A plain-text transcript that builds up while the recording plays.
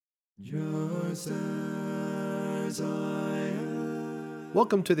Just as I am.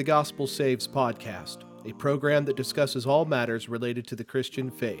 Welcome to the Gospel Saves podcast, a program that discusses all matters related to the Christian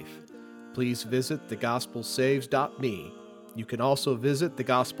faith. Please visit thegospelsaves.me. You can also visit The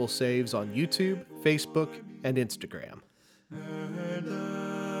Gospel Saves on YouTube, Facebook, and Instagram. And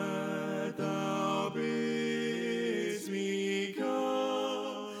that thou bidst me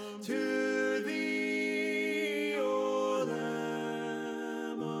come to thee, O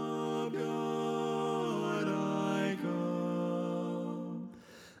Lamb of God, I come.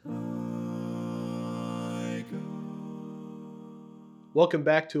 Welcome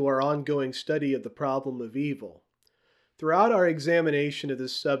back to our ongoing study of the problem of evil. Throughout our examination of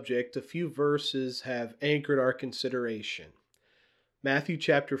this subject, a few verses have anchored our consideration. Matthew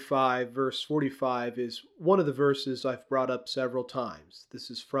chapter 5, verse 45 is one of the verses I've brought up several times.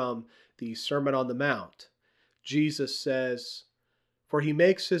 This is from the Sermon on the Mount. Jesus says, "For he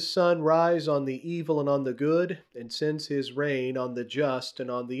makes his sun rise on the evil and on the good, and sends his rain on the just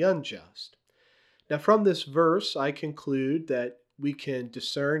and on the unjust." Now, from this verse, I conclude that we can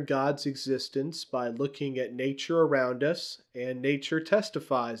discern God's existence by looking at nature around us, and nature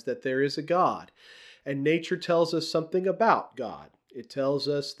testifies that there is a God. And nature tells us something about God. It tells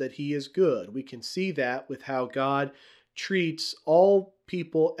us that He is good. We can see that with how God treats all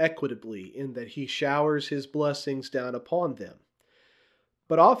people equitably, in that He showers His blessings down upon them.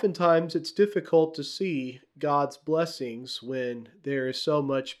 But oftentimes it's difficult to see God's blessings when there is so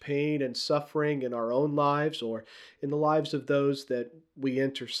much pain and suffering in our own lives or in the lives of those that we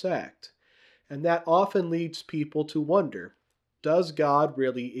intersect. And that often leads people to wonder, does God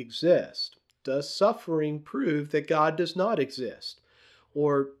really exist? Does suffering prove that God does not exist?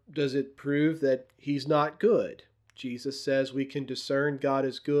 Or does it prove that He's not good? Jesus says we can discern God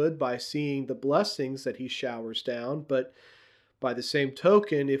is good by seeing the blessings that He showers down, but by the same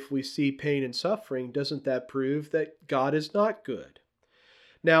token, if we see pain and suffering, doesn't that prove that God is not good?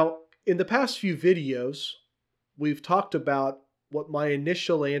 Now, in the past few videos, we've talked about what my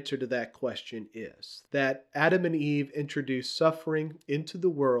initial answer to that question is, that Adam and Eve introduced suffering into the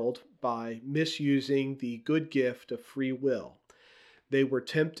world by misusing the good gift of free will. They were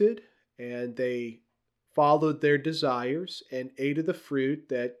tempted and they followed their desires and ate of the fruit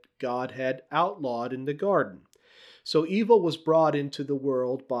that God had outlawed in the garden. So evil was brought into the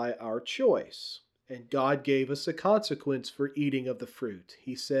world by our choice, and God gave us a consequence for eating of the fruit.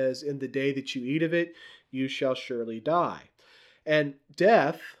 He says, "In the day that you eat of it, you shall surely die." And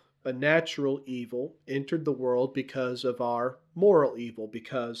death, a natural evil, entered the world because of our moral evil,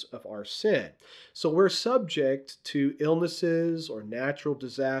 because of our sin. So we're subject to illnesses or natural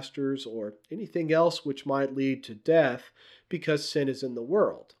disasters or anything else which might lead to death because sin is in the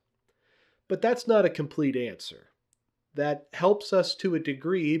world. But that's not a complete answer. That helps us to a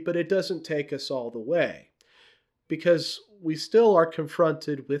degree, but it doesn't take us all the way, because we still are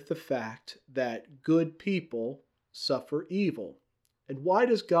confronted with the fact that good people suffer evil. And why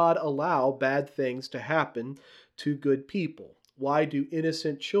does God allow bad things to happen to good people? Why do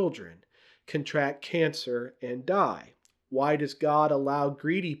innocent children contract cancer and die? Why does God allow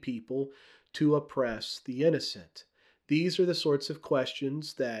greedy people to oppress the innocent? These are the sorts of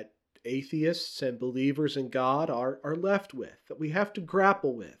questions that atheists and believers in God are left with, that we have to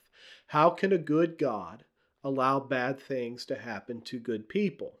grapple with. How can a good God allow bad things to happen to good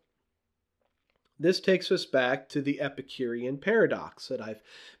people? This takes us back to the Epicurean paradox that I've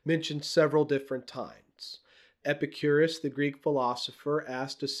mentioned several different times. Epicurus, the Greek philosopher,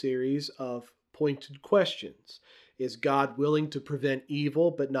 asked a series of pointed questions. Is God willing to prevent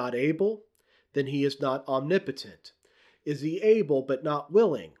evil but not able? Then He is not omnipotent. Is He able but not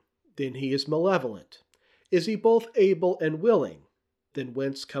willing? Then He is malevolent. Is He both able and willing? Then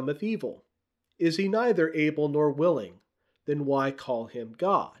whence cometh evil? Is He neither able nor willing? Then why call Him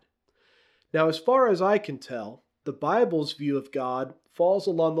God? Now, as far as I can tell, the Bible's view of God falls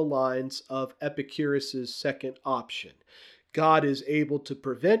along the lines of Epicurus's second option. God is able to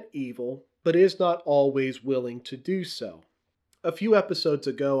prevent evil, but is not always willing to do so. A few episodes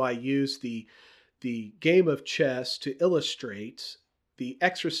ago, I used the game of chess to illustrate the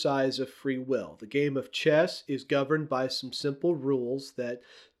exercise of free will. The game of chess is governed by some simple rules that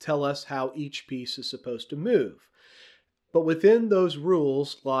tell us how each piece is supposed to move. But within those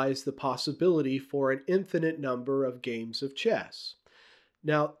rules lies the possibility for an infinite number of games of chess.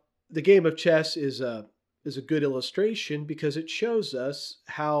 Now, the game of chess is a good illustration because it shows us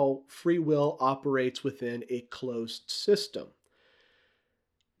how free will operates within a closed system.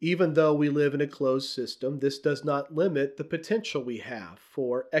 Even though we live in a closed system, this does not limit the potential we have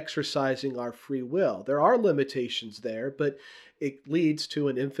for exercising our free will. There are limitations there, but it leads to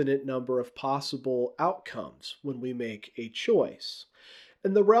an infinite number of possible outcomes when we make a choice.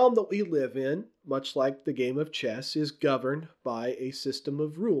 And the realm that we live in, much like the game of chess, is governed by a system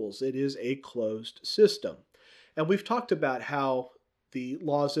of rules. It is a closed system. And we've talked about how the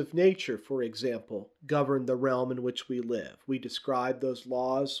laws of nature, for example, govern the realm in which we live. We describe those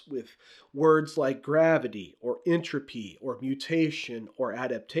laws with words like gravity or entropy or mutation or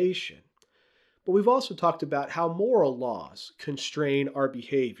adaptation. But we've also talked about how moral laws constrain our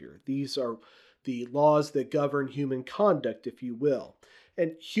behavior. These are the laws that govern human conduct, if you will.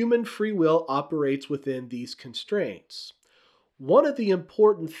 And human free will operates within these constraints. One of the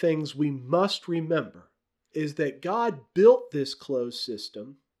important things we must remember is that God built this closed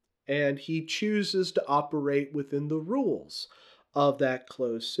system, and he chooses to operate within the rules of that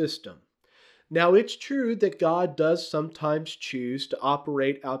closed system. Now, it's true that God does sometimes choose to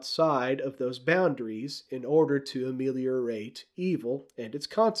operate outside of those boundaries in order to ameliorate evil and its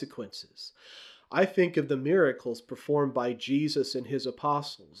consequences. I think of the miracles performed by Jesus and his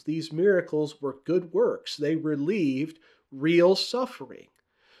apostles. These miracles were good works. They relieved real suffering.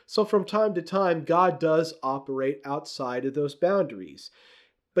 So from time to time, God does operate outside of those boundaries,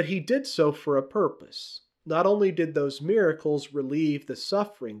 but he did so for a purpose. Not only did those miracles relieve the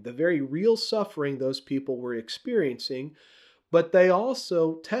suffering, the very real suffering those people were experiencing, but they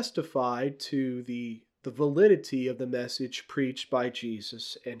also testified to the validity of the message preached by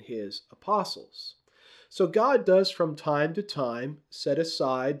Jesus and his apostles. So God does from time to time set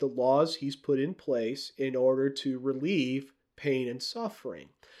aside the laws he's put in place in order to relieve pain and suffering.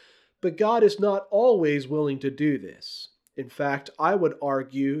 But God is not always willing to do this. In fact, I would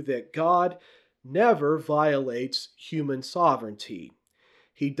argue that God never violates human sovereignty.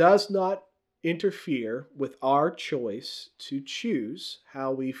 He does not interfere with our choice to choose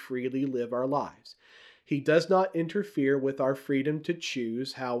how we freely live our lives. He does not interfere with our freedom to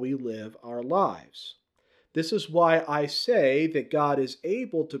choose how we live our lives. This is why I say that God is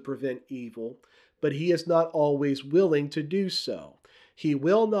able to prevent evil, but he is not always willing to do so. He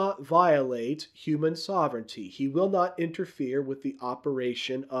will not violate human sovereignty. He will not interfere with the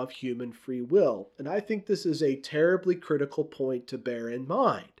operation of human free will. And I think this is a terribly critical point to bear in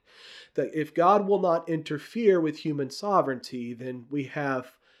mind, that if God will not interfere with human sovereignty, then we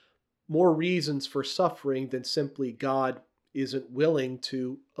have more reasons for suffering than simply God isn't willing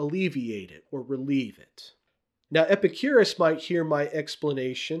to alleviate it or relieve it. Now, Epicurus might hear my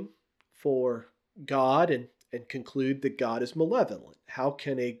explanation for God and conclude that God is malevolent. How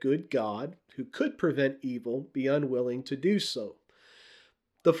can a good God who could prevent evil be unwilling to do so?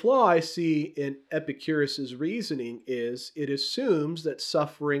 The flaw I see in Epicurus's reasoning is it assumes that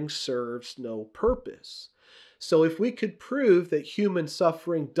suffering serves no purpose. So if we could prove that human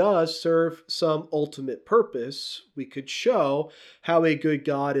suffering does serve some ultimate purpose, we could show how a good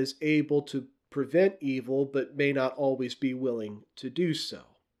God is able to prevent evil but may not always be willing to do so.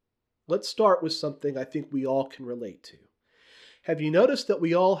 Let's start with something I think we all can relate to. Have you noticed that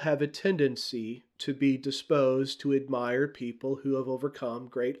we all have a tendency to be disposed to admire people who have overcome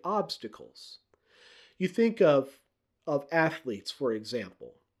great obstacles? You think of athletes, for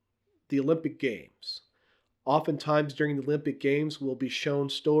example, the Olympic Games. Oftentimes during the Olympic Games, we'll be shown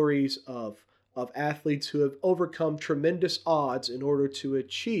stories of athletes who have overcome tremendous odds in order to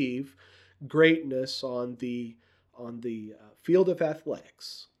achieve greatness on the field of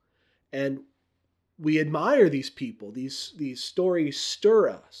athletics. And we admire these people. These stories stir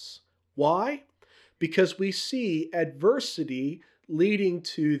us. Why? Because we see adversity leading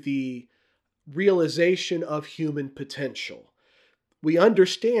to the realization of human potential. We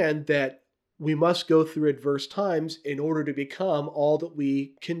understand that we must go through adverse times in order to become all that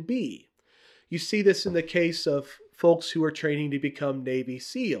we can be. You see this in the case of folks who are training to become Navy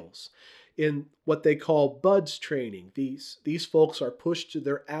SEALs. In what they call BUDS training, these folks are pushed to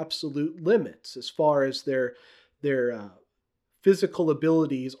their absolute limits as far as their physical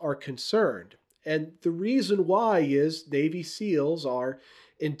abilities are concerned. And the reason why is Navy SEALs are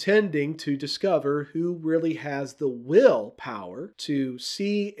intending to discover who really has the willpower to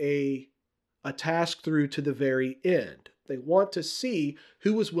see a task through to the very end. They want to see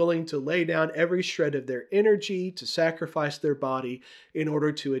who was willing to lay down every shred of their energy, to sacrifice their body in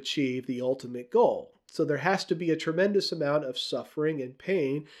order to achieve the ultimate goal. So there has to be a tremendous amount of suffering and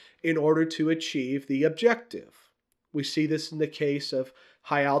pain in order to achieve the objective. We see this in the case of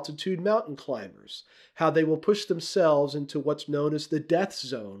high-altitude mountain climbers, how they will push themselves into what's known as the death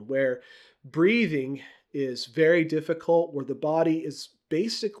zone, where breathing is very difficult, where the body is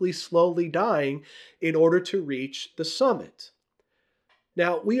basically slowly dying in order to reach the summit.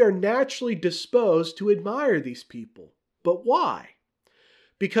 Now, we are naturally disposed to admire these people. But why?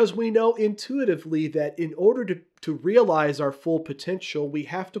 Because we know intuitively that in order to realize our full potential, we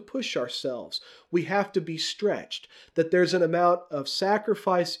have to push ourselves. We have to be stretched. That there's an amount of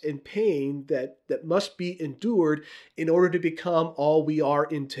sacrifice and pain that must be endured in order to become all we are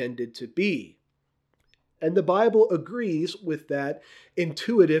intended to be. And the Bible agrees with that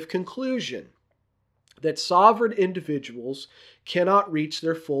intuitive conclusion, that sovereign individuals cannot reach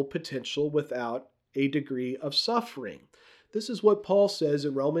their full potential without a degree of suffering. This is what Paul says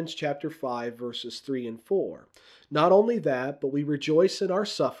in Romans chapter 5, verses 3 and 4. Not only that, but we rejoice in our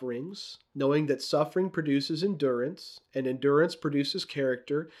sufferings, knowing that suffering produces endurance, and endurance produces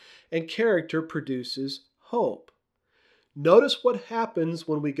character, and character produces hope. Notice what happens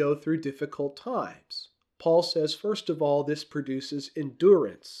when we go through difficult times. Paul says, first of all, this produces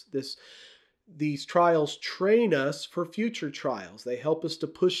endurance. These trials train us for future trials. They help us to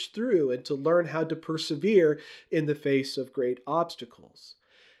push through and to learn how to persevere in the face of great obstacles.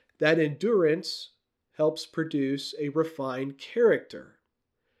 That endurance helps produce a refined character.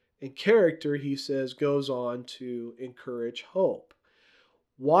 And character, he says, goes on to encourage hope.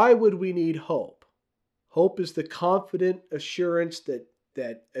 Why would we need hope? Hope is the confident assurance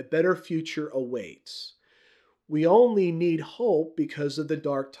that a better future awaits. We only need hope because of the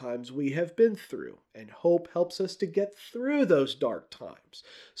dark times we have been through, and hope helps us to get through those dark times.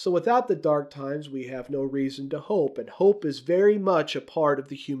 So without the dark times, we have no reason to hope, and hope is very much a part of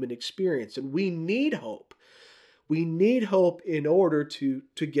the human experience, and we need hope. We need hope in order to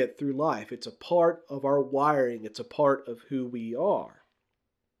get through life. It's a part of our wiring. It's a part of who we are.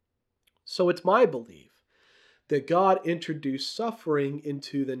 So it's my belief that God introduced suffering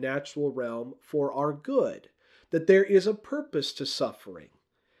into the natural realm for our good, that there is a purpose to suffering.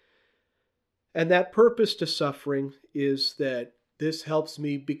 And that purpose to suffering is that this helps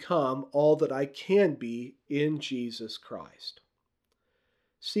me become all that I can be in Jesus Christ.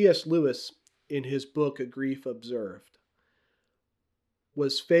 C.S. Lewis, in his book A Grief Observed,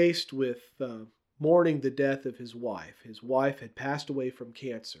 was faced with mourning the death of his wife. His wife had passed away from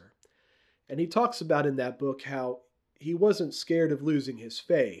cancer. And he talks about in that book how he wasn't scared of losing his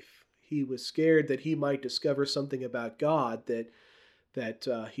faith. He was scared that he might discover something about God that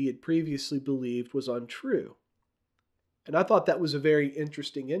he had previously believed was untrue. And I thought that was a very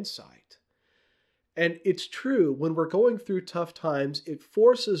interesting insight. And it's true, when we're going through tough times, it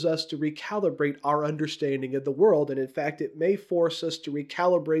forces us to recalibrate our understanding of the world. And in fact, it may force us to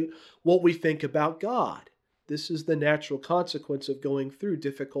recalibrate what we think about God. This is the natural consequence of going through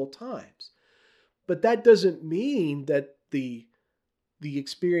difficult times. But that doesn't mean that the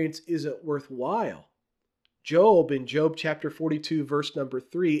experience isn't worthwhile. Job, in Job chapter 42, verse number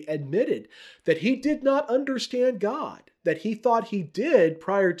 3, admitted that he did not understand God, that he thought he did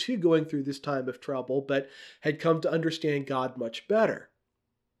prior to going through this time of trouble, but had come to understand God much better.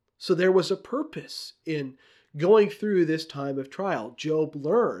 So there was a purpose in going through this time of trial. Job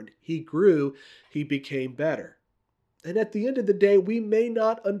learned, he grew, he became better. And at the end of the day, we may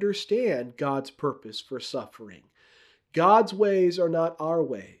not understand God's purpose for suffering. God's ways are not our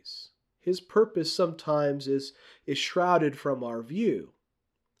ways. His purpose sometimes is shrouded from our view.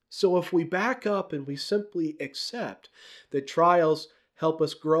 So if we back up and we simply accept that trials help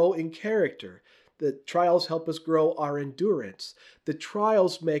us grow in character, that trials help us grow our endurance, that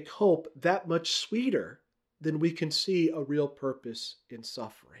trials make hope that much sweeter, then we can see a real purpose in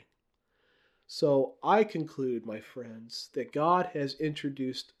suffering. So I conclude, my friends, that God has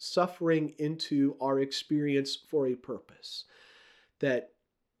introduced suffering into our experience for a purpose. That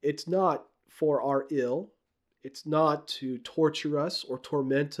it's not for our ill, it's not to torture us or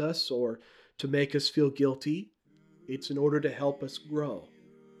torment us or to make us feel guilty. It's in order to help us grow.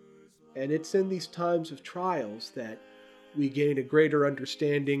 And it's in these times of trials that we gain a greater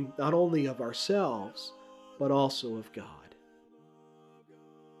understanding not only of ourselves, but also of God.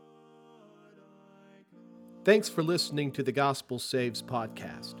 Thanks for listening to the Gospel Saves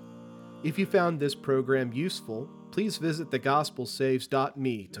podcast. If you found this program useful, please visit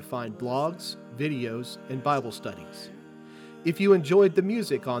thegospelsaves.me to find blogs, videos, and Bible studies. If you enjoyed the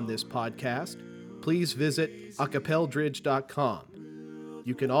music on this podcast, please visit acapeldridge.com.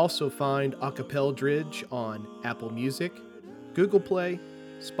 You can also find Acapeldridge on Apple Music, Google Play,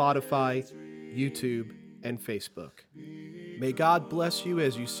 Spotify, YouTube, and Facebook. May God bless you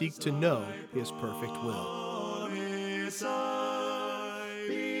as you seek to know His perfect will.